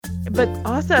But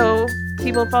also,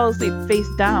 people fall asleep face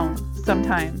down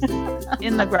sometimes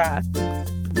in the grass.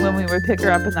 When we would pick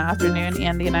her up in the afternoon,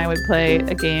 Andy and I would play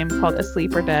a game called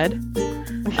Asleep or Dead.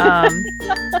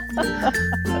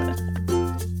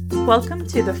 Welcome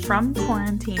to the From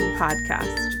Quarantine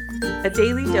podcast, a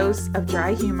daily dose of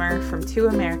dry humor from two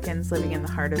Americans living in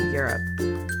the heart of Europe,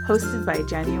 hosted by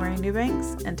January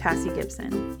Newbanks and Tassie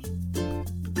Gibson.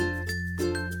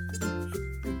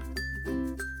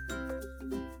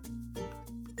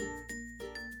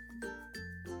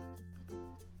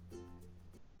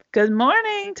 Good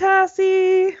morning,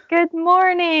 Tassie. Good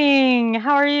morning.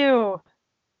 How are you?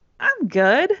 I'm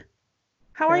good.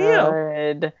 How are you?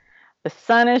 Good. The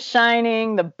sun is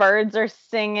shining. The birds are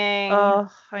singing.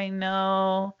 Oh, I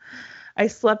know. I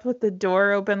slept with the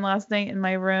door open last night in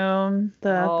my room,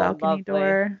 the balcony lovely.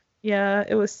 door. Yeah,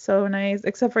 it was so nice.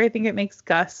 Except for I think it makes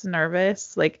Gus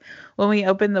nervous. Like when we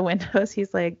open the windows,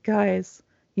 he's like, guys,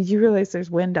 you realize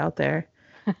there's wind out there?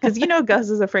 Because you know Gus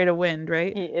is afraid of wind,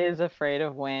 right? He is afraid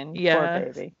of wind. Yeah.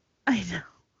 Poor baby. I know.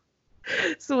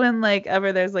 So when like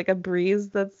ever there's like a breeze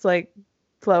that's like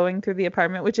flowing through the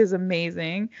apartment, which is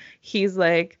amazing, he's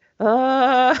like,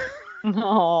 Oh,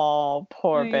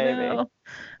 poor baby. Know.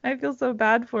 I feel so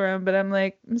bad for him, but I'm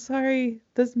like, I'm sorry.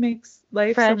 This makes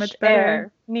life fresh so much better.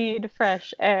 Air. Need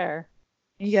fresh air.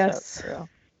 Yes. So true.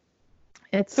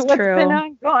 It's so true.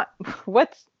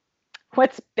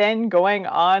 What's been going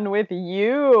on with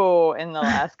you in the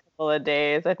last couple of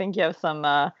days? I think you have some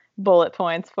bullet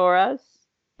points for us.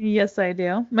 Yes, I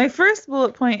do. My first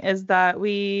bullet point is that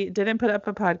we didn't put up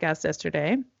a podcast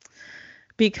yesterday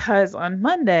because on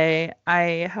Monday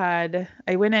I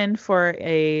went in for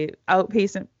a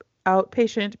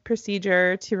outpatient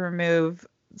procedure to remove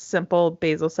simple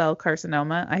basal cell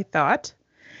carcinoma, I thought.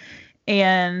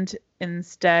 And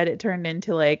instead it turned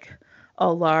into like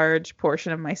a large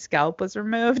portion of my scalp was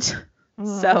removed.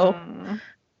 So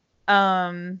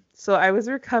I was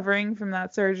recovering from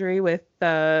that surgery with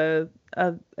a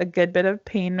good bit of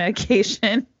pain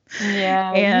medication.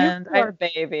 Yeah, and you poor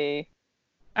baby.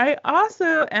 I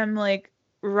also am like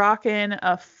rocking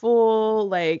a full,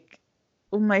 like,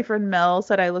 my friend Mel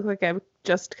said I look like I've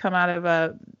just come out of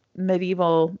a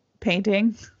medieval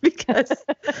painting because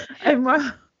I'm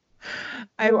wearing,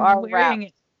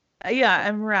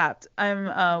 I'm wrapped.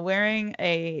 I'm wearing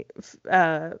a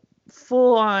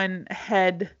full-on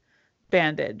head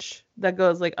bandage that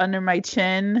goes like under my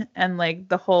chin and like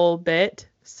the whole bit.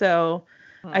 So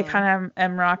I kind of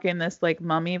am rocking this like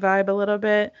mummy vibe a little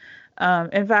bit.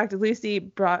 In fact, Lucy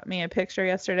brought me a picture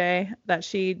yesterday that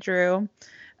she drew.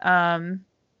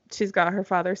 She's got her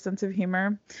father's sense of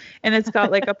humor, and it's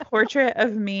got like a portrait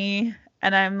of me,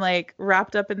 and I'm like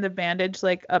wrapped up in the bandage,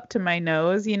 like up to my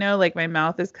nose, you know, like my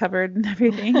mouth is covered and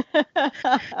everything.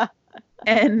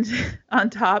 And on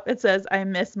top it says, "I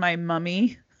miss my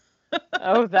mummy."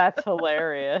 Oh, that's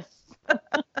hilarious.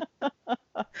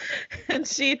 And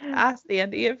she asked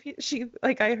Andy if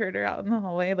I heard her out in the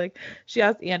hallway, like she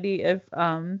asked Andy if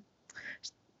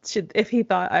he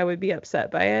thought I would be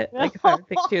upset by it, like if I would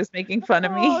think she was making fun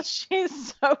of me. Oh,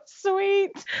 she's so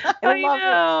sweet. I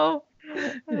know.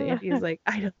 And Andy's like,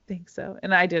 I don't think so,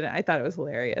 and I didn't. I thought it was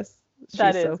hilarious.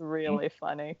 That is really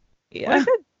funny. Yeah. What a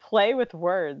good play with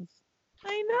words.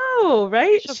 I know,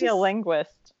 right? She'll be a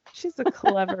linguist. She's a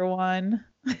clever one.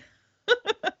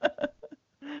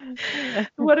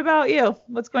 What about you?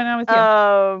 What's going on with you?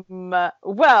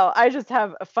 Well, I just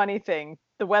have a funny thing.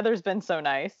 The weather's been so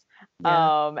nice.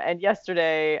 Yeah. And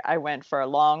yesterday I went for a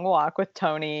long walk with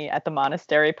Tony at the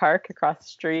Monastery Park across the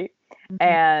street. Mm-hmm.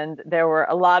 And there were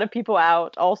a lot of people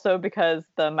out also because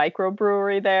the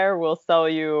microbrewery there will sell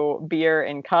you beer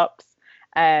in cups.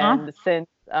 And since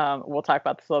we'll talk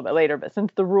about this a little bit later, but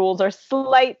since the rules are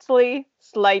slightly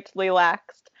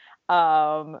laxed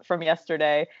from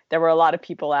yesterday, there were a lot of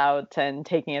people out and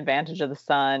taking advantage of the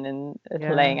sun and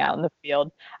laying out in the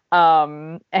field.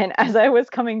 And as I was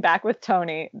coming back with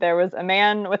Tony, there was a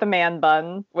man with a man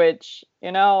bun, which,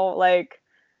 you know, like,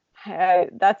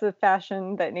 that's a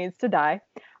fashion that needs to die.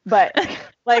 But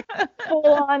like full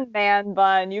on man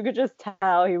bun, you could just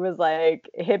tell he was like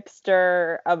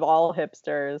hipster of all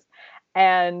hipsters.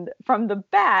 And from the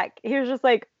back, he was just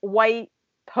like white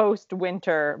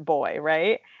post-winter boy,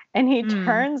 right? And he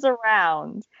turns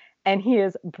around and he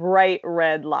is bright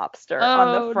red lobster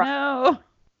on the front. Oh, no.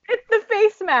 It's the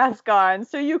face mask on,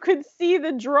 so you could see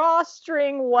the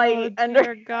drawstring white under.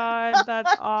 Dear God,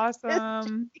 that's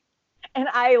awesome. And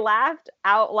I laughed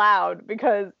out loud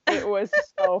because it was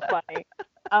so funny.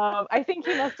 I think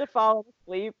he must have fallen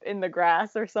asleep in the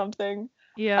grass or something.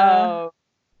 Yeah.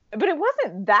 But it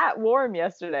wasn't that warm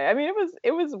yesterday. I mean,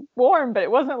 it was warm, but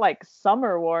it wasn't like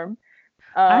summer warm.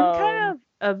 I'm kind Um,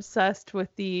 of obsessed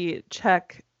with the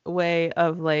Czech way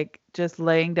of like just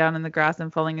laying down in the grass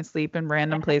and falling asleep in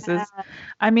random places. yeah.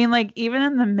 I mean, like even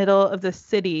in the middle of the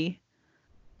city,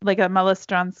 like at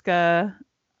Malostranska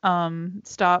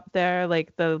stop there,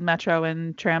 like the metro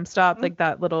and tram stop, like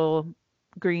that little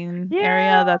green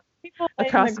area Yeah, that's people lay in the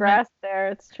across from it. grass there.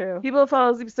 It's true. People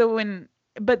fall asleep.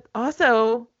 But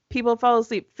also people fall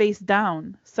asleep face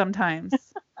down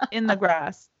sometimes in the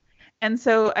grass. And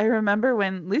so I remember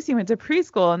when Lucy went to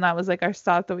preschool and that was like our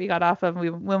stop that we got off of.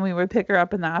 When we would pick her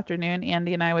up in the afternoon,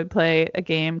 Andy and I would play a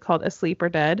game called Asleep or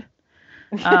Dead.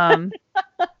 Um,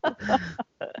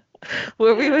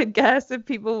 where we would guess if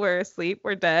people were asleep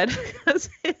or dead. Because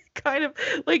it kind of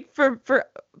like for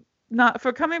not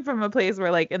for coming from a place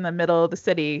where like in the middle of the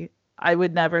city, I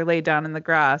would never lay down in the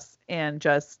grass and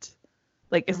just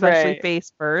like especially Right.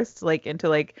 face first, like into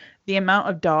like the amount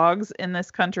of dogs in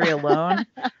this country alone,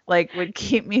 like would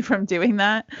keep me from doing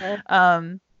that.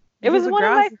 It Because was the one of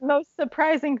grass, my most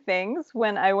surprising things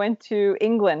when I went to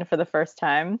England for the first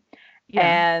time.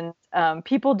 yeah, And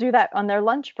people do that on their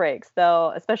lunch breaks.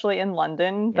 Especially in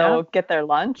London, yeah. they'll get their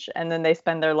lunch and then they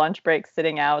spend their lunch break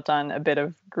sitting out on a bit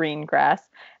of green grass.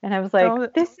 And I was like, So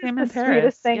this is same the in sweetest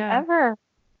Paris. thing Yeah, ever.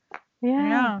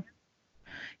 Yeah.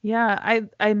 yeah, yeah.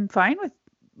 I'm fine with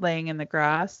laying in the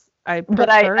grass. I But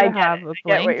I, prefer I to get it. have a I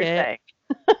get what you're blanket, saying.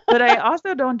 but I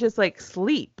also don't just like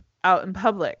sleep out in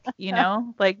public, you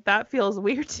know? Like that feels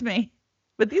weird to me.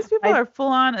 But these people I are full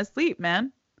on asleep,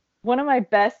 man. One of my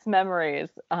best memories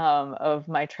of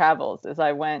my travels is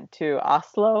I went to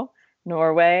Oslo,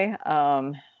 Norway,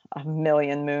 a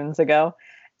million moons ago,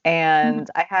 and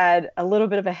I had a little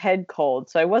bit of a head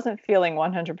cold, so I wasn't feeling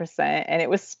 100%, and it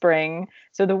was spring,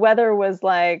 so the weather was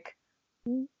like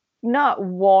not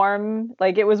warm,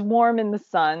 like it was warm in the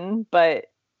sun, but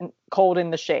cold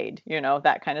in the shade,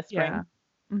 that kind of spring. Yeah.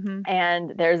 Hmm.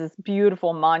 And there's this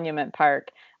beautiful monument park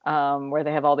where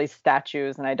they have all these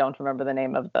statues, and I don't remember the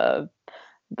name of the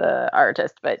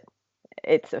artist, but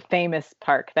it's a famous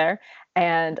park there.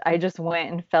 And I just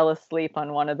went and fell asleep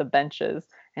on one of the benches,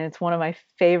 and it's one of my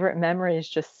favorite memories,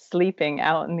 just sleeping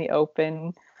out in the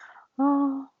open.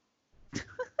 Oh,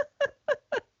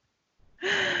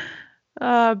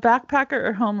 Backpacker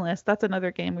or homeless. That's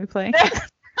another game we play.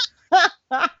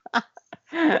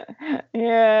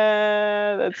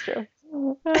 yeah, that's true.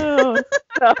 Oh,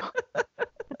 so,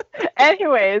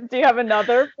 anyways, do you have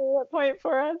another bullet point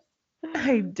for us?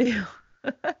 I do.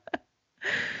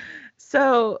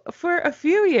 So for a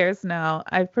few years now,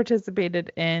 I've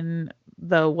participated in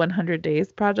the 100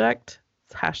 Days Project.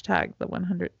 It's hashtag the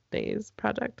 100 Days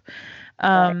Project.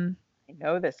 Right. Um, I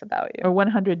know this about you. or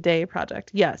 100 Day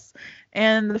Project. Yes.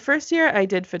 And the first year I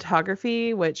did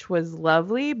photography, which was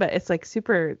lovely, but it's like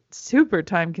super, super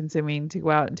time consuming to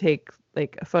go out and take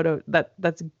like a photo that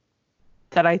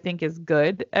I think is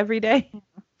good every day.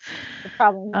 The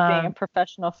problem with being a Um,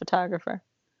 professional photographer.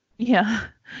 yeah.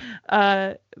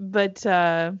 But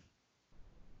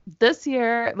this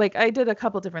year, like I've done a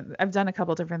couple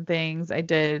different things. I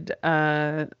did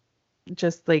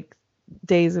just like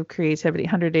days of creativity,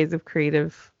 100 days of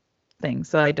creative things.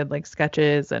 So I did like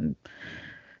sketches and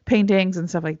paintings and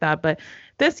stuff like that. But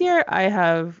this year I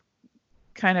have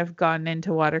kind of gotten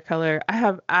into watercolor. I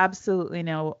have absolutely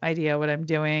no idea what I'm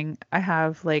doing. I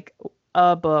have like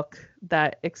a book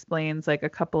that explains like a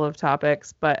couple of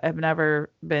topics, but I've never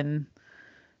been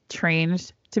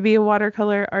trained to be a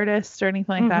watercolor artist or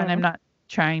anything like that. And I'm Hmm. not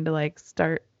trying to like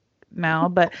start now,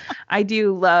 but I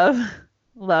do love,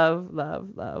 love, love,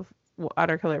 love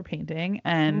watercolor painting.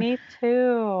 And Me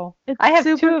too. it's I have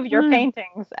two super of your fun.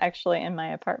 paintings actually in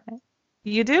my apartment.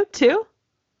 You do too?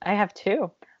 I have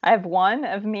two. I have one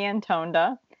of me and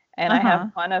Tonda, and I have Uh-huh.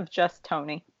 one of just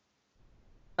Tony.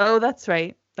 Oh, that's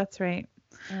right. That's right.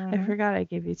 I Hmm. forgot I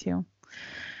gave you two.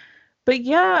 But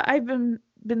yeah, I've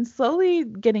been slowly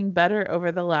getting better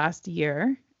over the last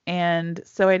year. And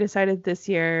so I decided this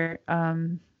year,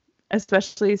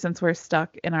 especially since we're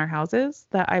stuck in our houses,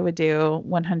 that I would do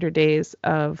 100 days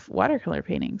of watercolor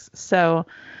paintings. So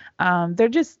they're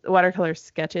just watercolor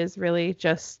sketches, really,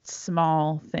 just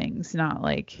small things, not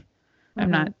like I'm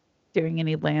Hmm. not doing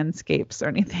any landscapes or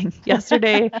anything.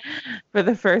 Yesterday, for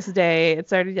the first day, it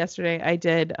started yesterday, I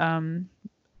did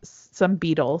some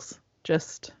beetles,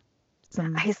 just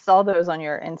some. I saw those on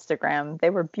your Instagram. They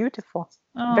were beautiful,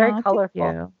 very Oh, thank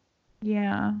colorful. you.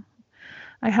 Yeah,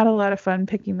 I had a lot of fun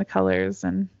picking the colors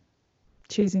and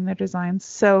choosing the designs.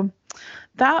 So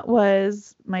that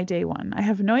was my day one. I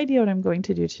have no idea what I'm going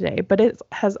to do today, but it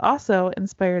has also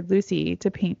inspired Lucy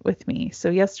to paint with me. So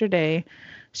yesterday,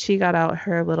 she got out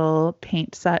her little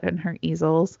paint set and her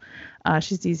easels.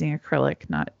 She's using acrylic,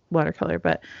 not watercolor,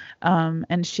 but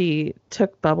and she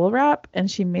took bubble wrap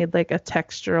and she made like a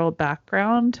textural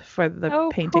background for the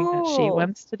painting that she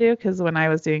wants to do. Because when I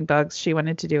was doing bugs, she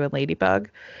wanted to do a ladybug.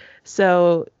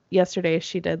 So yesterday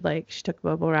she took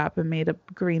bubble wrap and made a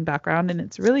green background, and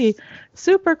it's really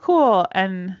super cool.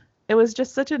 And it was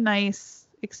just such a nice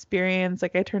experience.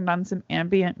 Like I turned on some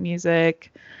ambient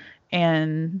music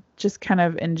and just kind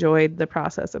of enjoyed the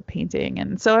process of painting.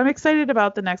 And so I'm excited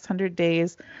about the next 100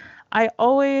 days. I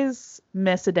always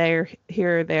miss a day or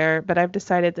here or there, but I've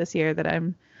decided this year that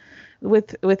I'm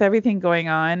with everything going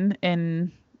on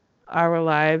in our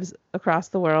lives across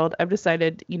the world. I've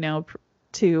decided,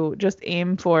 to just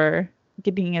aim for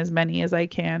getting as many as I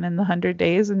can in the 100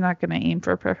 days. I'm not going to aim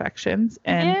for perfections.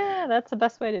 And yeah, that's the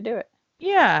best way to do it.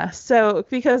 Yeah. So,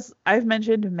 because I've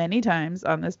mentioned many times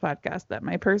on this podcast that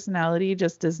my personality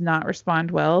just does not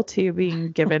respond well to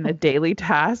being given a daily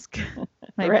task.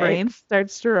 My brain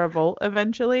starts to revolt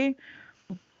eventually.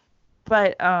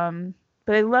 But I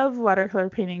love watercolor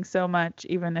painting so much,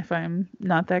 even if I'm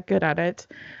not that good at it,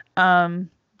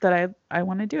 that I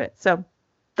want to do it. So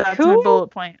that's my bullet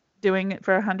point. Doing it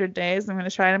for 100 days. I'm going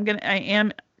to try it. I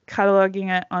am cataloging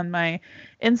it on my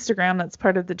Instagram. That's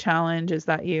part of the challenge, is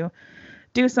that you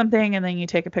do something and then you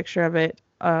take a picture of it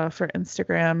for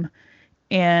Instagram.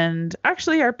 And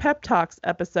actually our Pep Talks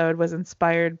episode was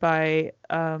inspired by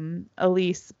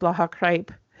Elise Blaha-Kripe,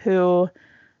 who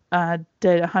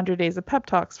did 100 days of Pep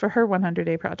Talks for her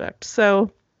 100-day project. So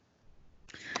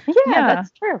yeah,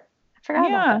 that's true. I forgot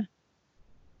about that.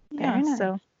 Yeah, nice.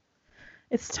 So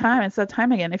it's time. It's that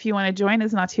time again. If you want to join,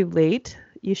 it's not too late.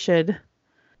 You should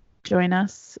join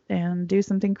us and do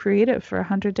something creative for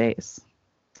 100 days.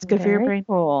 It's good for your brain.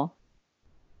 Cool.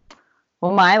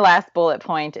 Well, my last bullet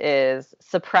point is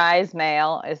surprise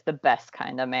mail is the best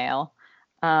kind of mail.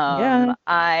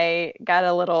 I got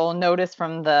a little notice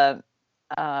from the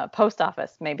post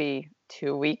office maybe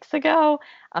 2 weeks ago.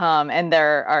 And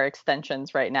there are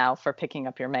extensions right now for picking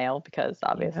up your mail because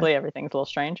obviously everything's a little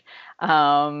strange.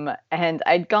 And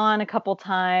I'd gone a couple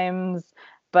times,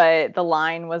 but the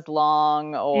line was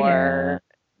long or,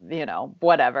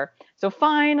 whatever. So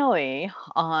finally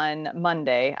on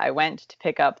Monday, I went to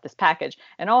pick up this package.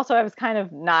 And also I was kind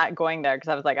of not going there because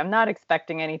I was like, I'm not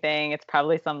expecting anything. It's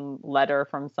probably some letter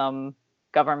from some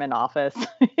government office,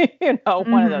 one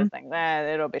of those things.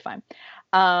 It'll be fine.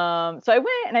 So I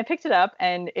went and I picked it up,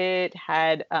 and it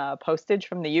had postage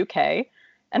from the UK.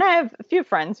 And I have a few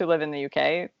friends who live in the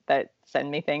UK that send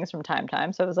me things from time to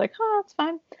time. So I was like, oh, that's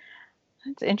fine.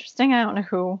 That's interesting. I don't know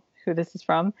who this is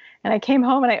from. And I came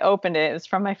home and I opened it. It was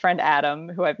from my friend Adam,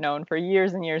 who I've known for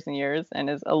years and years and years and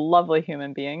is a lovely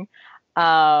human being.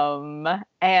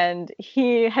 And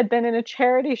he had been in a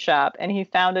charity shop and he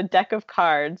found a deck of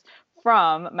cards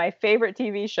from my favorite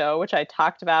TV show, which I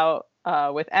talked about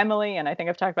with Emily, and I think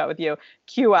I've talked about with you,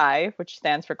 QI, which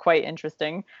stands for Quite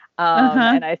Interesting.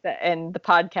 And the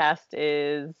podcast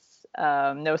is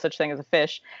No Such Thing as a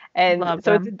Fish. And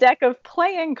so it's a deck of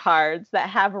playing cards that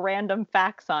have random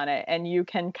facts on it, and you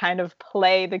can kind of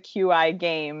play the QI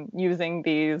game using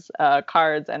these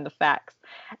cards and the facts.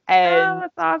 And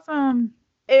that's awesome.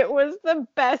 It was the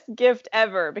best gift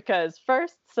ever because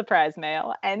first, surprise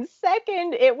mail, and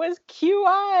second, it was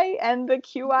QI and the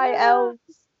QI elves.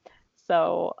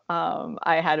 So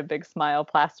I had a big smile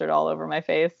plastered all over my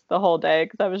face the whole day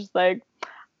because I was just like,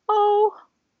 oh,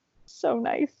 so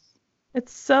nice.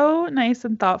 It's so nice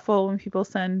and thoughtful when people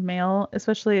send mail,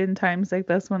 especially in times like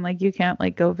this when you can't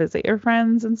go visit your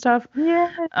friends and stuff.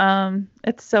 Yeah.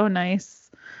 It's so nice.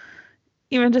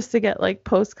 Even just to get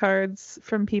postcards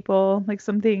from people,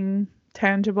 something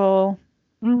tangible.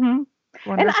 Mm-hmm.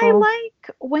 Wonderful. And I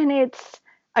like when it's,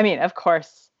 of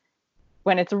course,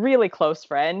 when it's a really close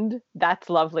friend, that's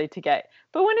lovely to get.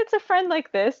 But when it's a friend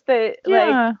like this that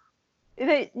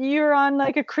that you're on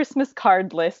a Christmas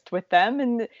card list with them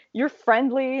and you're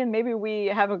friendly and maybe we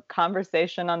have a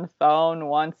conversation on the phone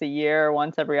once a year,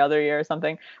 once every other year or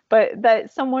something, but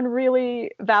that someone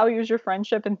really values your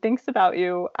friendship and thinks about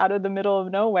you out of the middle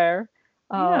of nowhere.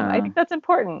 I think that's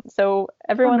important. So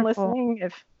everyone listening,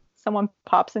 if someone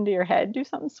pops into your head, do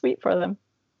something sweet for them.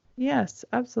 Yes,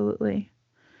 absolutely.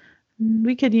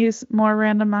 We could use more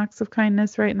random acts of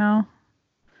kindness right now.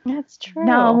 That's true.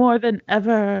 Now more than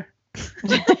ever.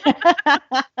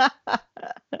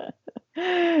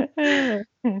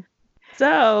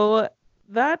 So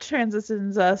that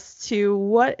transitions us to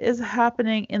what is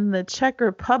happening in the Czech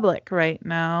Republic right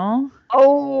now.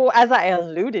 Oh, as I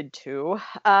alluded to,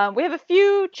 we have a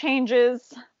few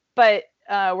changes, but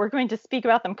we're going to speak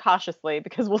about them cautiously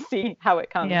because we'll see how it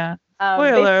comes. Yeah.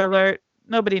 Spoiler alert.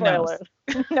 Nobody knows.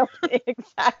 Nobody,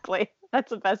 exactly.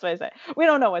 That's the best way to say it. We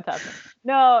don't know what's happening.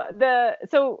 No,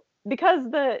 so because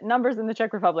the numbers in the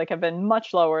Czech Republic have been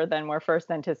much lower than were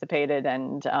first anticipated,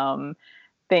 and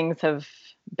things have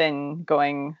been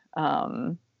going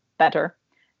better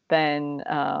than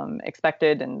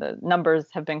expected, and the numbers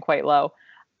have been quite low.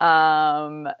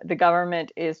 The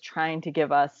government is trying to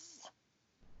give us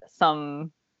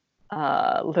some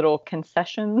little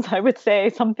concessions, I would say,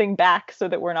 something back so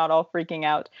that we're not all freaking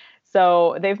out.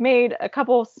 So they've made a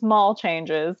couple small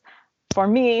changes. For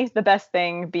me, the best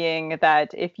thing being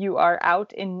that if you are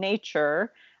out in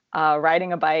nature,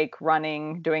 riding a bike,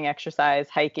 running, doing exercise,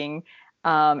 hiking,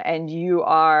 and you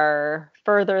are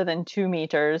further than 2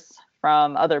 meters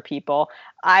from other people,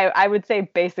 I would say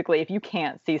basically if you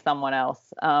can't see someone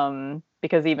else,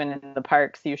 because even in the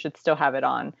parks, you should still have it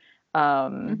on.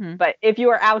 But if you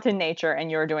are out in nature and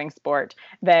you're doing sport,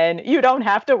 then you don't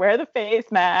have to wear the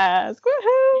face mask.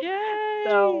 Woohoo! Yay!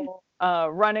 So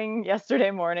running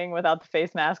yesterday morning without the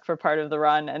face mask for part of the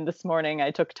run, and this morning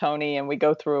I took Tony and we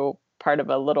go through part of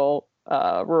a little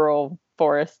rural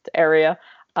forest area,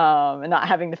 and not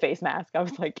having the face mask, I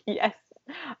was like, yes,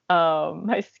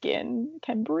 my skin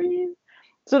can breathe.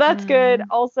 So that's good.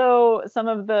 Also, some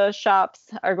of the shops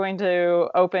are going to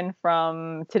open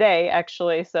from today,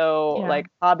 actually. So like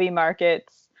hobby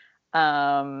markets,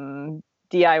 DIY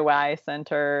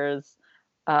centers,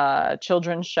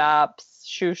 children's shops,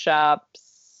 shoe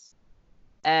shops,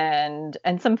 and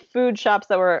some food shops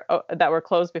that were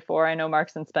closed before. I know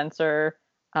Marks and Spencer,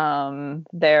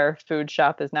 their food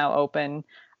shop is now open.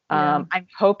 I'm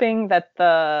hoping that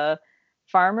the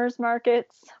farmers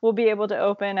markets will be able to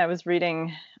open. I was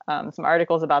reading some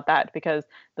articles about that because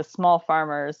the small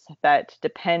farmers that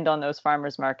depend on those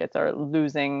farmers markets are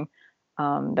losing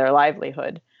their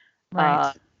livelihood.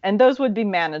 Right. And those would be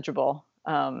manageable.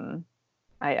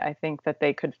 I think that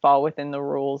they could fall within the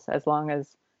rules as long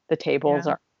as the tables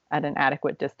are at an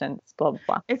adequate distance, blah, blah,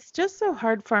 blah. It's just so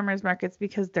hard, farmers markets,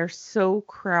 because they're so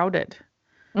crowded.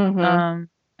 And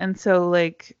so,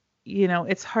 like, you know,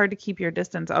 it's hard to keep your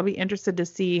distance. I'll be interested to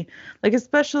see, like,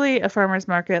 especially a farmer's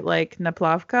market like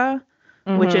Neplavka,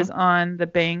 which is on the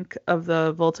bank of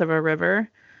the Vltava River.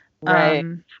 Right.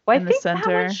 Well, I think that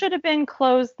one should have been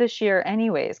closed this year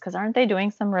anyways, because aren't they doing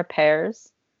some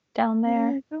repairs down there?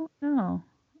 I don't know.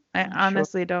 I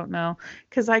honestly don't know,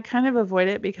 because I kind of avoid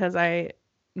it because I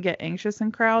get anxious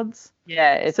in crowds.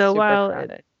 Yeah, it's so super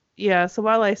crowded. So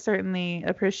while I certainly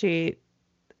appreciate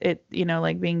it, you know,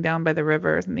 like being down by the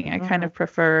river or something, I kind of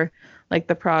prefer like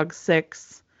the Prague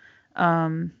 6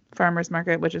 farmers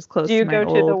market, which is close to my old.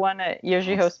 Do you go to the one at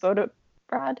Jerzy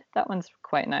Hospodobrad? That one's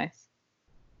quite nice.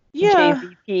 Yeah.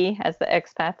 JVP, as the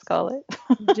expats call it.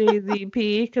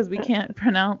 JVP, because we can't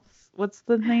pronounce, what's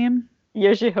the name?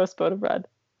 Jerzy Hospodobrad.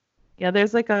 Yeah,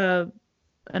 there's like an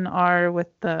R with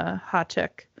the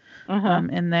Hachek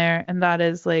in there, and that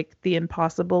is like the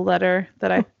impossible letter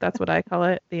that's what I call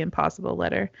it, the impossible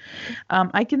letter.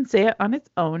 I can say it on its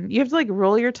own. You have to like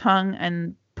roll your tongue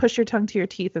and push your tongue to your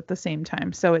teeth at the same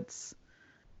time, so it's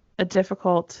a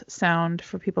difficult sound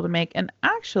for people to make. And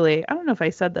actually, I don't know if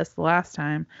I said this the last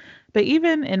time, but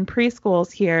even in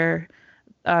preschools here,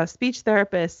 speech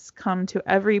therapists come to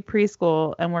every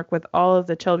preschool and work with all of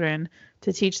the children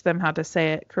to teach them how to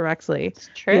say it correctly. It's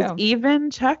true. Because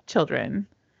even Czech children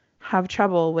have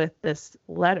trouble with this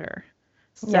letter.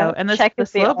 So, and Czech the is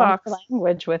Slovaks, the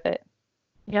language with it.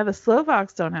 Yeah, the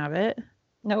Slovaks don't have it.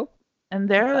 Nope. And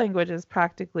their language is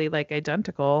practically like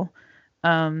identical.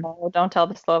 Don't tell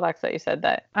the Slovaks that you said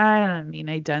that. I don't mean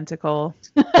identical.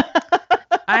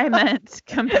 I meant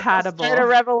compatible. Start a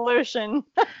revolution.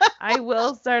 I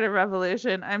will start a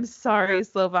revolution. I'm sorry,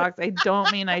 Slovaks. I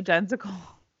don't mean identical.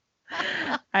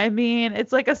 I mean,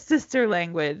 it's like a sister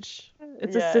language.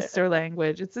 It's a sister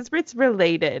language. It's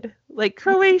related. Like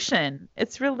Croatian.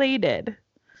 It's related.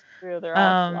 True, they're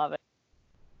all Slavic.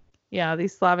 Yeah,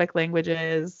 these Slavic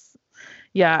languages.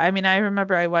 Yeah, I mean, I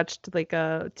remember I watched like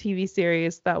a TV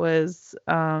series that was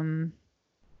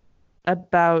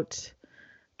about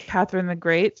Catherine the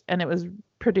Great, and it was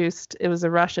a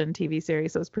Russian TV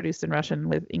series, so it was produced in Russian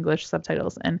with English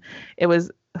subtitles, and it was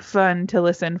fun to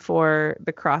listen for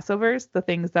the crossovers, the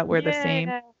things that were the same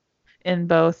in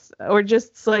both, or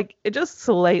just like it just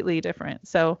slightly different.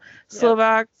 So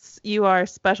Slovaks, you are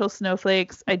special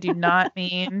snowflakes. I do not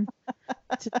mean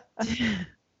to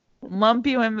lump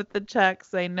you in with the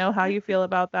Czechs. I know how you feel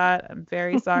about that. I'm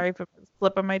very sorry for the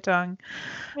slip of my tongue.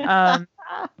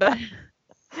 But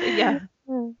yeah.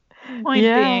 Point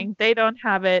being, they don't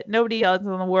have it. Nobody else in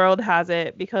the world has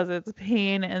it because it's a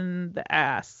pain in the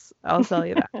ass. I'll tell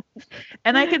you that.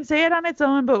 And I can say it on its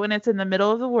own, but when it's in the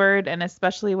middle of the word, and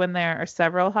especially when there are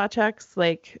several hot checks,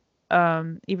 like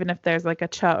even if there's like a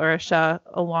ch or a sh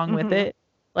along with it,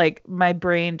 like my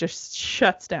brain just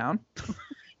shuts down.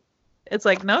 It's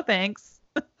like, no thanks.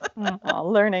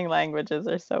 Learning languages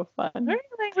are so fun. Learning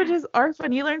languages are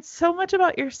fun. You learn so much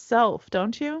about yourself,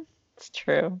 don't you? It's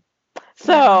true.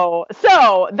 So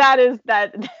that is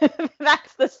that.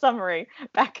 That's the summary.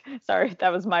 Sorry,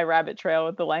 that was my rabbit trail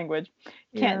with the language.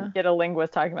 Can't get a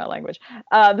linguist talking about language.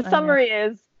 The summary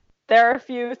is there are a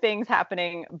few things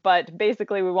happening, but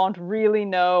basically we won't really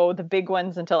know the big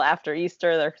ones until after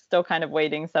Easter. They're still kind of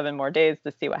waiting 7 more days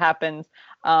to see what happens.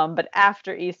 But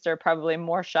after Easter, probably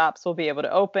more shops will be able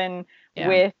to open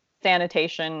with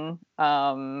sanitation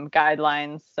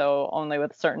guidelines, so only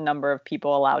with a certain number of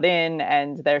people allowed in,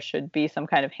 and there should be some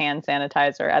kind of hand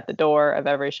sanitizer at the door of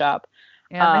every shop.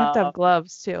 Yeah, they have to have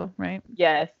gloves too, right?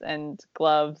 Yes, and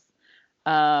gloves.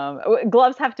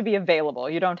 Gloves have to be available.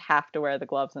 You don't have to wear the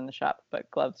gloves in the shop,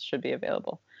 but gloves should be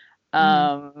available.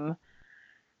 And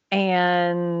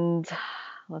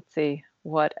let's see.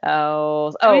 What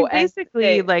else? I mean,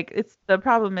 basically, like, it's the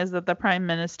problem is that the prime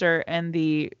minister and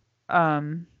the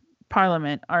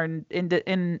parliament are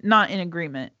not in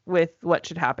agreement with what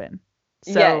should happen.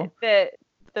 So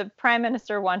the prime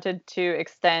minister wanted to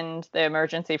extend the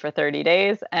emergency for 30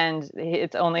 days, and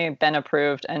it's only been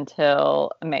approved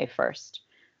until May 1st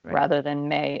rather than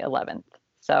May 11th.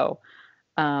 So,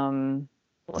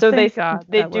 they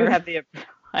do have the.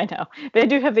 I know they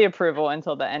do have the approval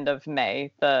until the end of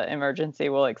May. The emergency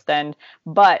will extend,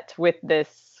 but with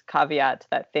this caveat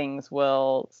that things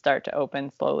will start to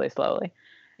open slowly.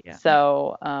 Yeah.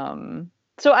 So,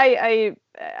 I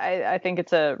think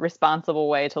it's a responsible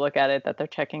way to look at it, that they're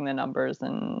checking the numbers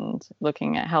and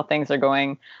looking at how things are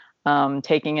going,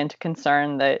 taking into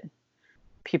concern that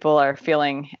people are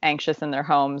feeling anxious in their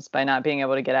homes by not being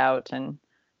able to get out. And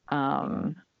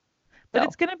but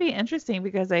it's going to be interesting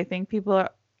because I think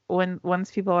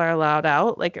once people are allowed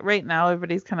out, like right now,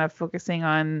 everybody's kind of focusing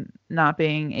on not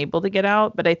being able to get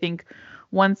out. But I think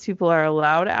once people are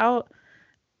allowed out,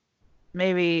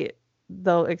 maybe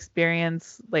they'll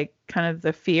experience like kind of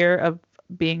the fear of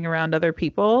being around other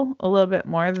people a little bit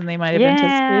more than they might have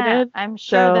anticipated. I'm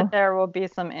sure that there will be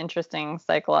some interesting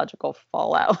psychological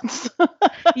fallouts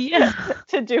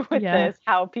to do with this,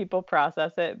 how people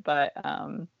process it. But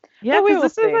because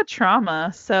this is a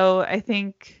trauma. So I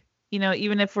think,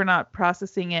 even if we're not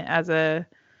processing it as a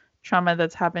trauma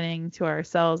that's happening to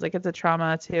ourselves, like it's a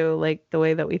trauma to like the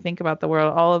way that we think about the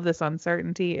world. All of this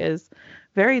uncertainty is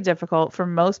very difficult for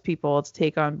most people to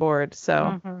take on board.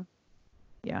 So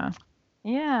yeah.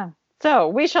 So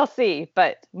we shall see,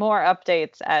 but more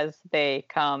updates as they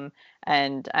come.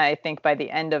 And I think by the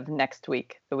end of next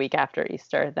week, the week after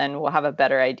Easter, then we'll have a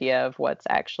better idea of what's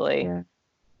actually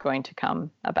going to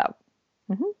come about.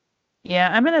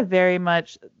 Yeah, I'm in a very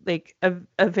much like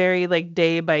a very like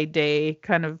day by day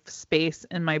kind of space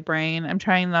in my brain. I'm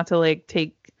trying not to like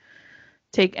take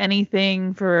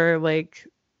anything for like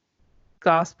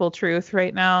gospel truth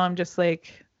right now. I'm just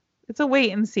like, it's a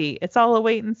wait and see. It's all a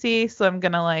wait and see. So I'm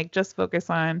gonna like just focus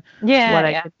on what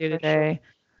I could do today. Sure.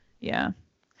 Yeah.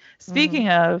 Speaking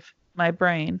of my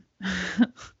brain,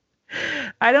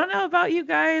 I don't know about you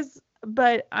guys,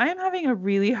 but I'm having a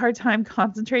really hard time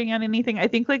concentrating on anything. I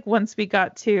think like once we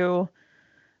got to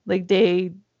like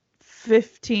day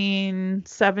 15,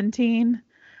 17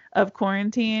 of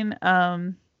quarantine,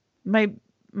 my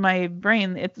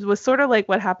brain, it was sort of like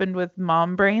what happened with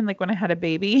mom brain, like when I had a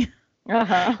baby.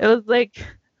 It was like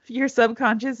your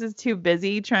subconscious is too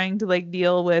busy trying to like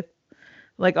deal with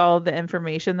like all of the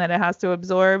information that it has to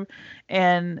absorb,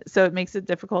 and so it makes it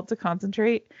difficult to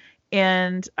concentrate.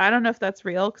 And I don't know if that's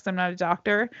real because I'm not a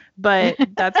doctor, but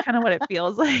that's kind of what it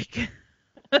feels like.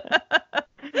 So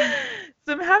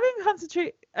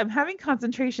I'm having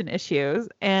concentration issues,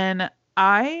 and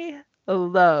I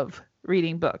love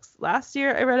reading books. Last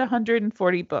year I read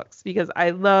 140 books because I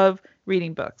love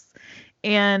reading books.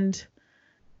 And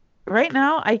right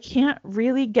now I can't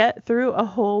really get through a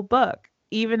whole book.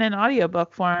 Even in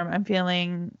audiobook form, I'm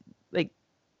feeling like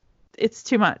it's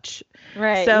too much.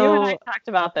 Right. So, you and I talked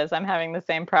about this. I'm having the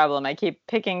same problem. I keep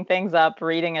picking things up,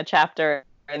 reading a chapter,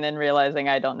 and then realizing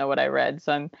I don't know what I read.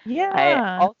 So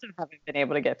I also haven't been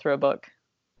able to get through a book.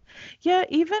 Yeah,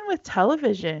 even with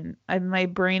television, my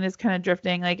brain is kind of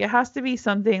drifting. Like it has to be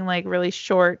something like really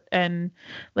short. And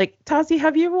like, Tazi,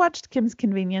 have you ever watched Kim's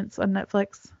Convenience on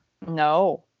Netflix?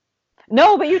 No,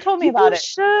 but you told me about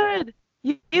it.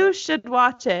 You should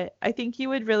watch it. I think you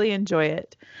would really enjoy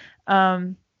it.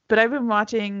 But I've been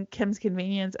watching Kim's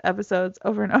Convenience episodes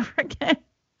over and over again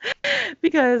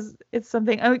because it's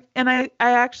something. I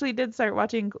actually did start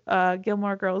watching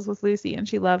Gilmore Girls with Lucy, and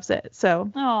she loves it.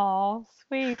 So, Oh,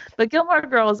 sweet. but Gilmore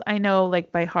Girls I know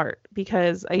like by heart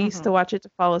because I used to watch it to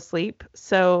fall asleep.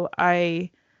 So I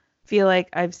feel like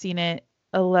I've seen it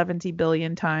 11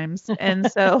 billion times,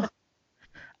 and so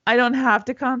I don't have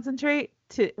to concentrate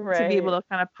to be able to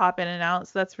kind of pop in and out.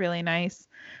 So that's really nice.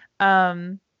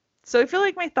 So I feel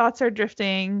like my thoughts are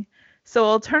drifting. So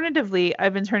alternatively,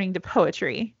 I've been turning to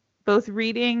poetry, both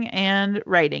reading and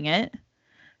writing it,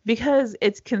 because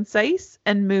it's concise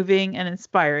and moving and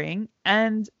inspiring.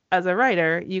 And as a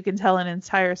writer, you can tell an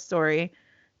entire story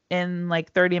in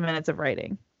like 30 minutes of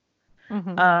writing.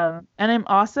 And I'm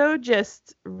also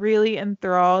just really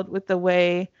enthralled with the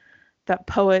way that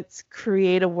poets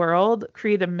create a world,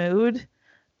 create a mood,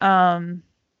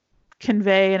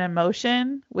 convey an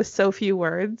emotion with so few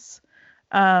words.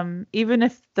 Even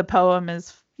if the poem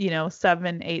is,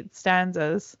 7, 8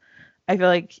 stanzas, I feel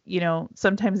like,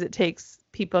 sometimes it takes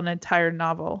people an entire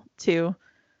novel to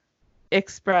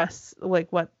express like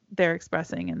what they're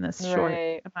expressing in this short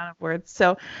amount of words.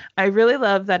 So I really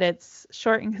love that it's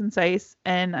short and concise,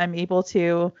 and I'm able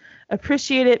to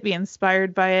appreciate it, be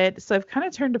inspired by it. So I've kind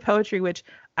of turned to poetry, which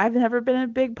I've never been a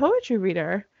big poetry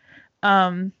reader.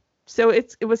 So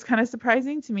it was kind of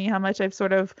surprising to me how much I've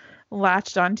sort of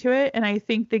latched onto it. And I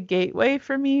think the gateway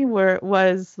for me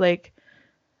was like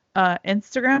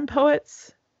Instagram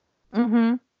poets.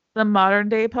 The modern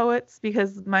day poets,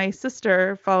 because my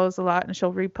sister follows a lot and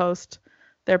she'll repost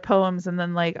their poems, and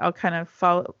then like I'll kind of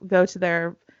go to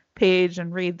their page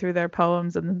and read through their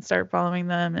poems and then start following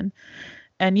them,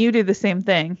 and you do the same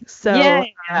thing. So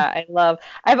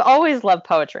I've always loved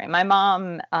poetry. My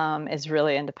mom is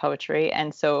really into poetry,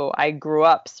 and so I grew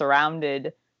up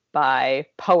surrounded by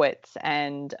poets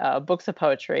and books of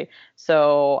poetry.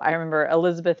 So I remember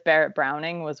Elizabeth Barrett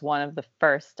Browning was one of the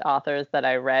first authors that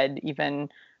I read, even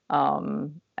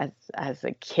as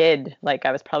a kid. Like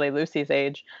I was probably Lucy's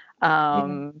age.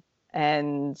 And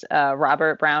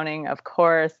Robert Browning, of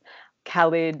course.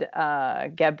 Khalid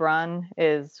Gibran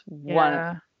is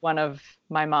one of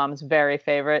my mom's very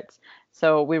favorites.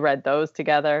 So we read those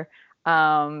together.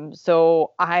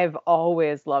 So I've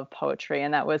always loved poetry,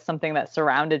 and that was something that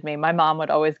surrounded me. My mom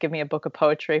would always give me a book of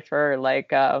poetry for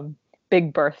like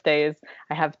big birthdays.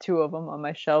 I have 2 of them on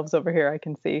my shelves over here, I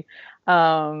can see.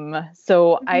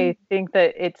 So I think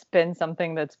that it's been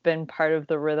something that's been part of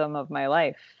the rhythm of my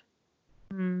life.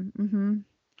 So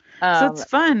it's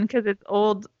fun because it's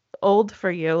old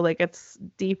for you, like it's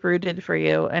deep rooted for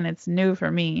you, and it's new for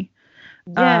me.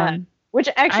 Which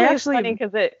actually is funny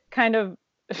because it kind of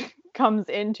comes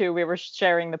into, we were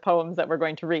sharing the poems that we're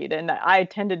going to read, and I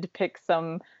tended to pick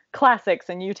some classics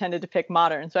and you tended to pick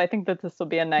modern, so I think that this will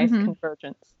be a nice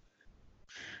convergence.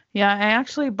 I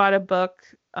actually bought a book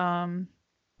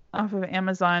off of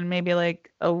Amazon maybe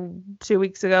like 2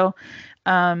 weeks ago,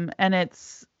 and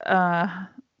it's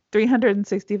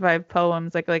 365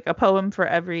 poems, like a poem for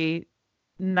every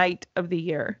night of the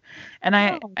year. And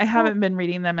I haven't been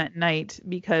reading them at night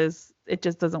because it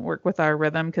just doesn't work with our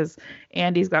rhythm, because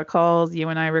Andy's got calls, you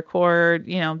and I record,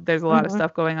 there's a lot of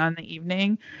stuff going on in the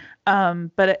evening.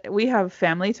 But we have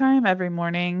family time every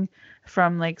morning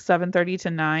from like 7:30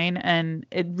 to 9, and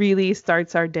it really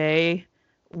starts our day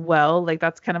well. Like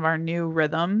that's kind of our new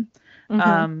rhythm.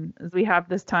 We have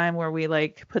this time where we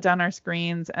like put down our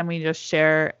screens and we just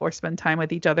share or spend time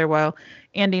with each other while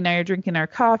Andy and I are drinking our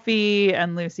coffee,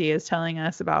 and Lucy is telling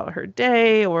us about her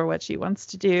day or what she wants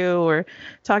to do, or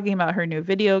talking about her new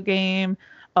video game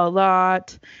a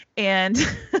lot. And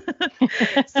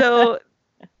so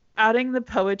adding the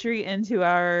poetry into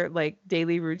our like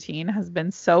daily routine has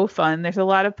been so fun. There's a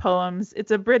lot of poems.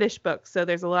 It's a British book, so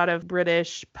there's a lot of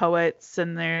British poets,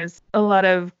 and there's a lot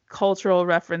of cultural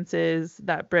references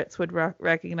that Brits would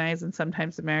recognize and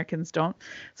sometimes Americans don't.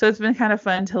 So it's been kind of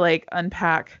fun to like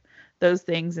unpack those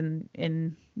things and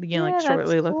like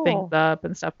shortly look things up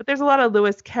and stuff. But there's a lot of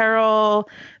Lewis Carroll.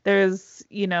 There's,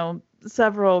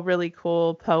 several really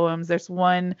cool poems. There's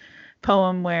one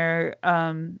poem where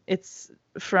it's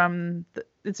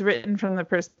written from the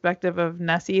perspective of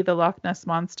Nessie, the Loch Ness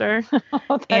monster.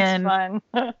 Oh, that's fun.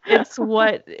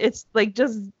 It's like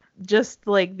just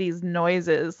like these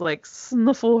noises, like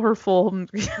snuffle her full,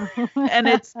 and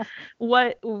it's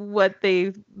what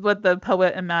the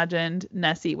poet imagined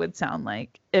Nessie would sound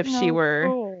like if she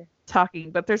were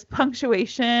talking. But there's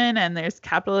punctuation and there's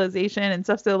capitalization and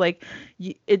stuff, so like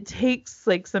it takes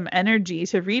like some energy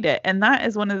to read it, and that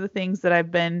is one of the things that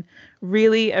I've been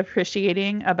really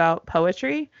appreciating about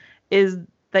poetry, is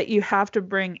that you have to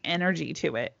bring energy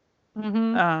to it.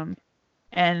 Mm-hmm.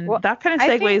 And Well, that kind of I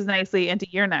segues think, nicely into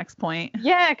your next point.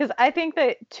 yeah, because I think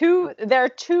that there are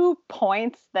 2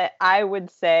 points that I would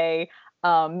say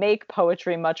make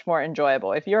poetry much more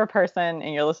enjoyable. If you're a person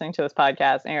and you're listening to this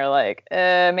podcast and you're like,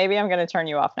 maybe I'm going to turn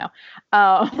you off now.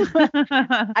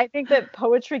 I think that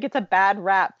poetry gets a bad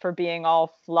rap for being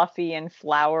all fluffy and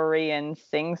flowery and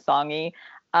sing-songy.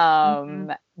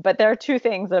 Hmm. But there are 2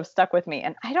 things that have stuck with me.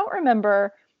 And I don't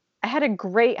remember, I had a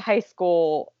great high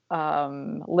school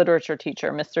literature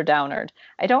teacher, Mr. Downard.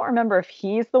 I don't remember if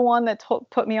he's the one that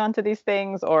put me onto these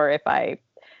things or if I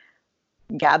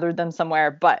gathered them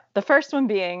somewhere. But the first one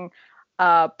being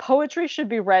poetry should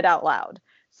be read out loud.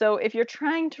 So if you're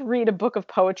trying to read a book of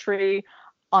poetry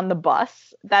on the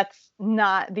bus, that's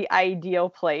not the ideal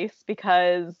place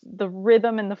because the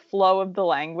rhythm and the flow of the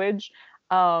language,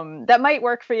 that might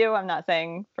work for you. I'm not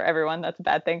saying for everyone that's a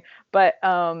bad thing, but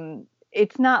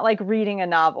it's not like reading a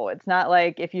novel. It's not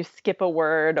like if you skip a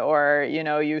word or,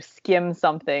 you skim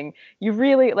something. You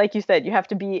really, like you said, you have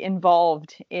to be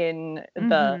involved in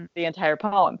the Hmm. the entire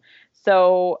poem.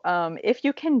 So if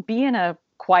you can be in a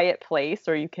quiet place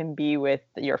or you can be with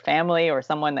your family or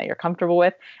someone that you're comfortable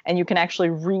with and you can actually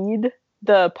read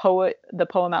the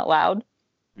poem out loud,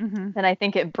 Hmm. then I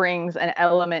think it brings an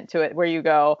element to it where you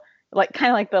go, like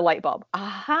kind of like the light bulb.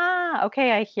 Aha,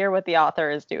 okay, I hear what the author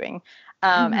is doing.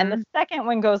 And the Hmm. second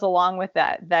one goes along with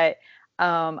that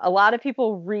a lot of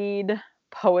people read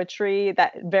poetry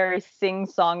that very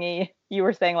sing-songy. You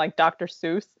were saying like Dr.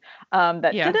 Seuss, that da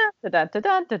Yeah. da da da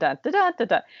da da da da da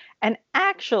da. And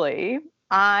actually,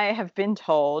 I have been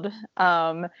told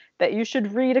that you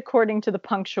should read according to the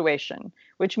punctuation,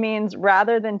 which means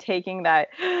rather than taking that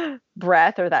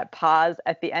breath or that pause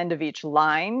at the end of each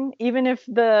line, even if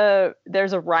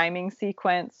there's a rhyming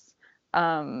sequence,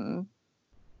 um,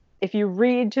 if you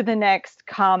read to the next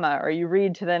comma or you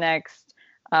read to the next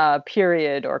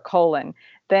period or colon,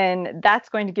 then that's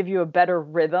going to give you a better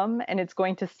rhythm and it's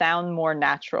going to sound more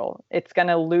natural. It's going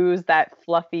to lose that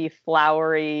fluffy,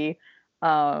 flowery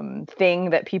thing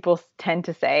that people tend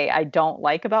to say I don't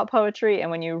like about poetry.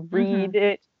 And when you Hmm. read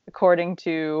it according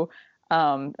to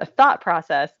a thought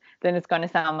process, then it's going to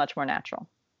sound much more natural.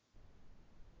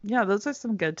 Yeah, those are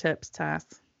some good tips, Tass.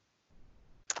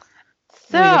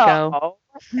 Way to go. So,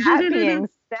 that being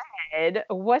said,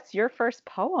 what's your first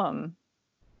poem?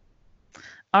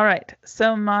 All right.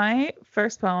 So my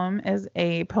first poem is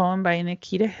a poem by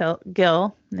Nikita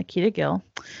Gill,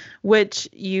 which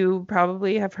you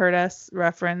probably have heard us Love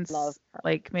reference her.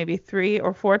 like maybe 3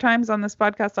 or 4 times on this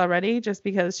podcast already, just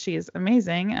because she's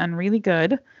amazing and really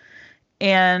good.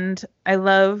 And I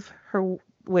love her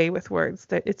way with words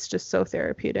that it's just so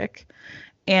therapeutic.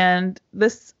 And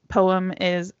this poem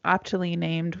is aptly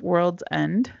named World's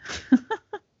End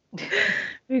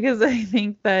because I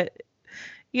think that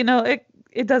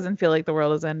it doesn't feel like the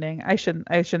world is ending. I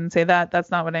shouldn't say that.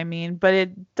 That's not what I mean, but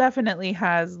it definitely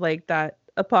has like that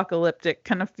apocalyptic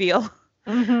kind of feel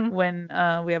Hmm. when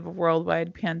we have a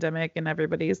worldwide pandemic and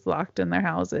everybody's locked in their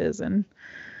houses and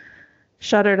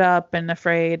shuttered up and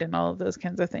afraid and all of those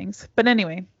kinds of things. But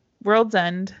anyway, World's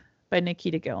End by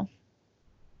Nikita Gill.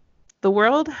 The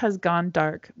world has gone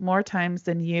dark more times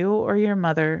than you or your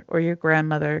mother or your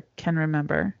grandmother can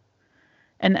remember.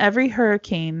 And every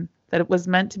hurricane that was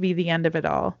meant to be the end of it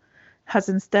all has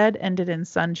instead ended in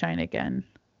sunshine again.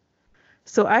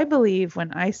 So I believe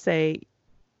when I say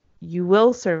you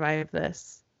will survive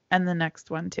this and the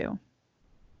next one too.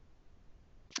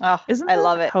 Oh, Isn't I that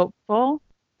love it. hopeful?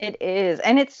 It is.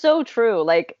 And it's so true.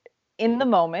 Like in the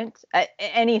moment,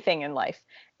 anything in life,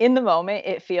 in the moment,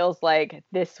 it feels like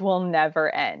this will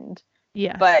never end.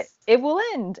 But Yes. it will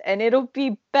end and it'll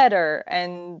be better.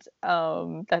 And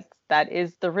that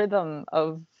is the rhythm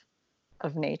of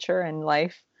nature and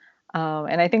life.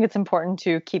 And I think it's important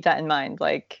to keep that in mind.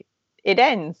 Like it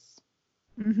ends.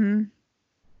 Mhm.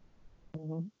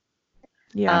 Mhm.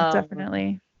 Yeah, Um,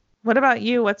 definitely. What about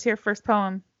you? What's your first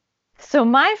poem? So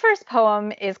my first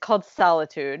poem is called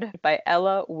Solitude by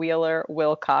Ella Wheeler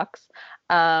Wilcox.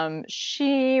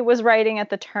 She was writing at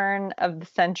the turn of the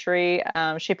century.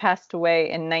 She passed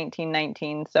away in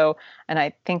 1919. So, and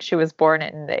I think she was born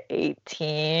in the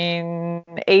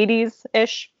 1880s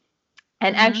ish.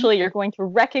 And Mhm. actually, you're going to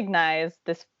recognize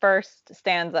this first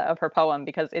stanza of her poem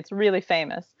because it's really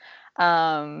famous.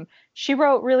 She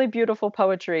wrote really beautiful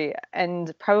poetry,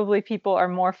 and probably people are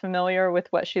more familiar with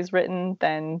what she's written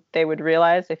than they would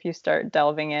realize if you start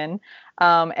delving in.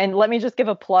 And let me just give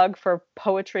a plug for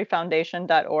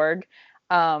poetryfoundation.org.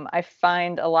 I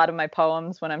find a lot of my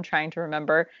poems when I'm trying to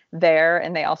remember there,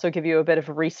 and they also give you a bit of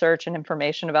research and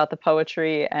information about the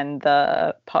poetry and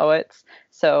the poets.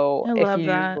 So I if love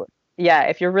that. you yeah,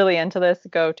 if you're really into this,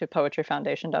 go to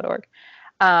poetryfoundation.org.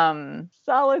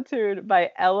 Solitude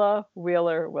by Ella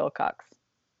Wheeler Wilcox.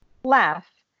 Laugh,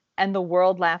 and the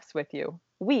world laughs with you.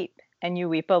 Weep, and you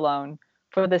weep alone.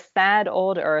 For the sad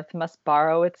old earth must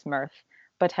borrow its mirth,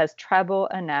 but has treble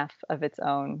enough of its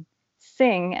own.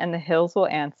 Sing, and the hills will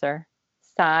answer.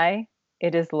 Sigh,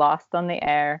 it is lost on the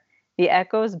air. The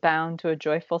echoes bound to a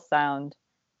joyful sound,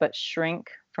 but shrink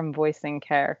from voicing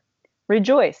care.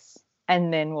 Rejoice,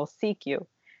 and men will seek you.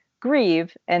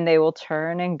 Grieve, and they will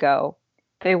turn and go.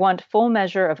 They want full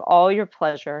measure of all your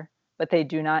pleasure, but they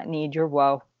do not need your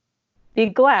woe. Be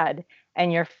glad,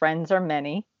 and your friends are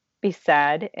many. Be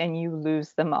sad, and you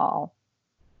lose them all.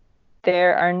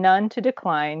 There are none to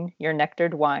decline your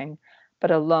nectared wine,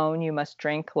 but alone you must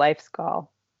drink life's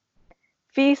gall.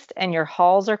 Feast, and your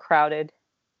halls are crowded.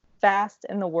 Fast,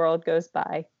 and the world goes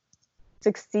by.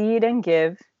 Succeed and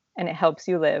give, and it helps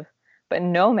you live, but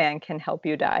no man can help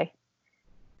you die.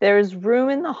 There is room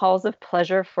in the halls of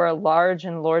pleasure for a large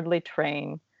and lordly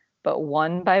train, but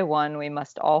one by one we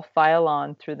must all file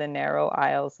on through the narrow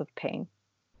aisles of pain.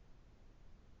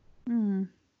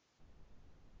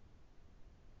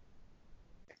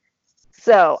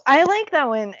 So I like that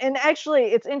one. And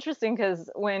actually, it's interesting because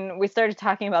when we started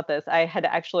talking about this, I had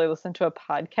actually listened to a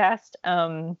podcast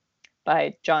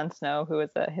by Jon Snow, who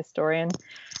is a historian.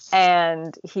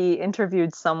 And he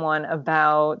interviewed someone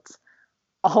about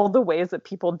all the ways that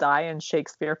people die in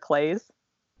Shakespeare plays.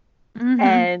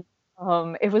 And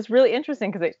it was really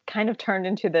interesting because it kind of turned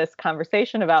into this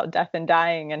conversation about death and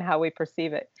dying and how we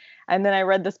perceive it. And then I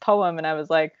read this poem and I was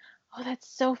like, oh, that's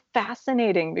so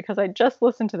fascinating, because I just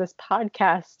listened to this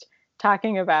podcast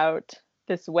talking about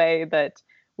this way that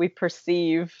we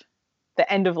perceive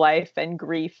the end of life and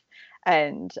grief.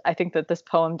 And I think that this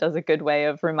poem does a good way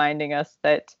of reminding us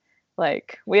that,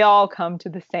 like, we all come to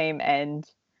the same end.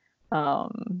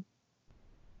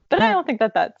 But I don't think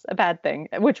that that's a bad thing,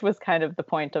 which was kind of the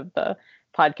point of the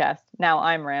podcast. Now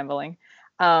I'm rambling,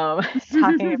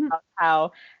 talking about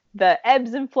how the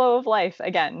ebbs and flow of life,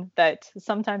 again, that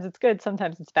sometimes it's good,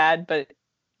 sometimes it's bad, but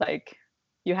like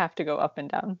you have to go up and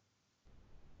down.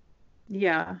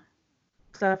 Yeah,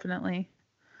 definitely.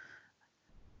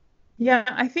 Yeah,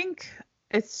 I think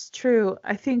it's true.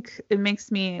 I think it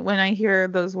makes me, when I hear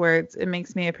those words, it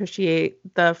makes me appreciate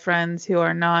the friends who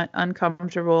are not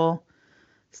uncomfortable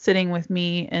sitting with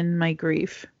me in my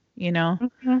grief, you know?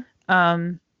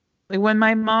 Like when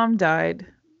my mom died,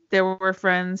 there were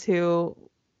friends who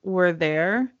were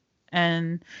there,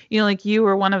 and like you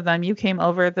were one of them. You came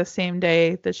over the same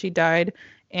day that she died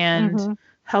and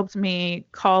helped me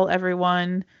call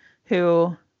everyone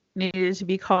who needed to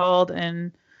be called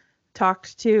and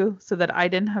talked to so that I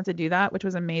didn't have to do that, which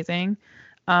was amazing.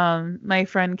 My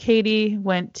friend Katie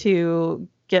went to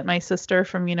get my sister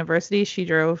from university. She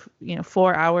drove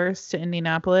 4 hours to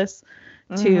Indianapolis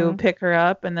to pick her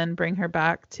up and then bring her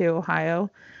back to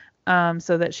Ohio,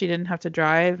 so that she didn't have to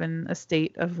drive in a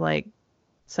state of like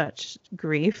such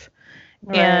grief.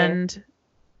 Right.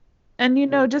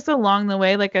 And just along the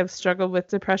way, like, I've struggled with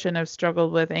depression, I've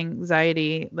struggled with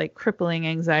anxiety, like crippling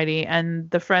anxiety, and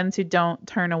the friends who don't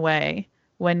turn away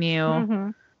when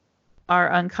you are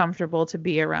uncomfortable to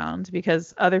be around,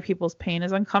 because other people's pain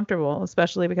is uncomfortable,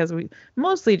 especially because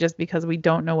mostly just because we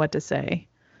don't know what to say.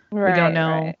 Right, we don't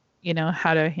know,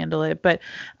 how to handle it. But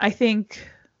I think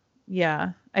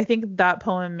that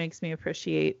poem makes me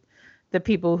appreciate the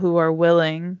people who are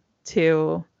willing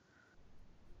to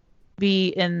be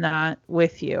in that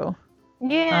with you.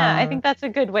 Yeah, I think that's a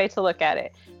good way to look at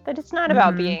it. That it's not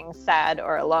about being sad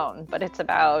or alone, but it's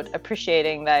about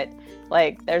appreciating that,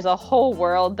 like, there's a whole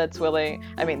world that's willing.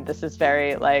 I mean, this is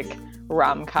very like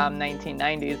rom-com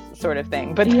 1990s sort of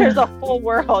thing, but there's a whole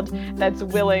world that's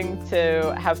willing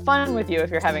to have fun with you if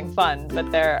you're having fun.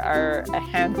 But there are a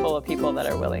handful of people that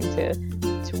are willing to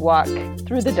walk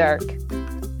through the dark.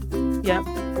 Yep,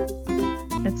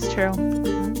 it's true.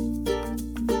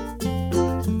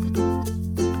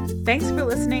 Thanks for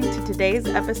listening to today's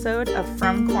episode of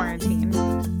From Quarantine.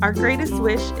 Our greatest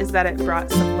wish is that it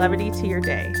brought some levity to your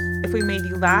day. If we made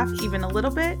you laugh even a little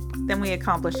bit, then we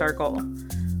accomplished our goal.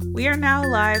 We are now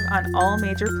live on all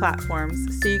major platforms,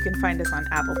 so you can find us on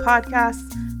Apple Podcasts,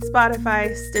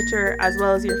 Spotify, Stitcher, as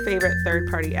well as your favorite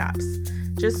third-party apps.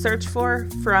 Just search for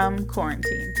From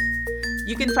Quarantine.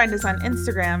 You can find us on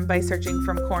Instagram by searching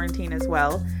From Quarantine as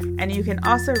well, and you can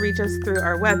also reach us through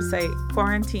our website,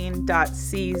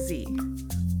 quarantine.cz.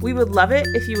 We would love it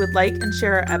if you would like and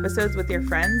share our episodes with your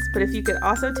friends, but if you could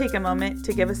also take a moment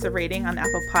to give us a rating on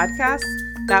Apple Podcasts,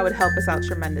 that would help us out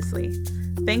tremendously.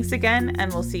 Thanks again,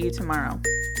 and we'll see you tomorrow.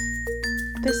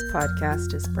 This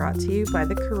podcast is brought to you by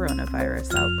the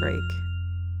coronavirus outbreak.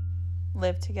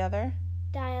 Live together.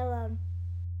 Die alone.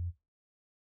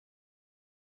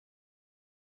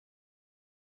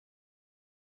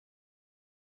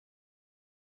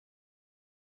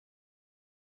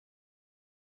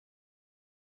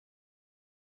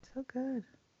 So good.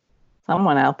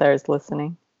 Someone out there is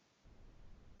listening.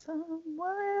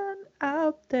 Someone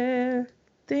out there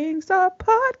thinks our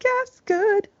podcast's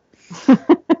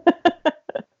good.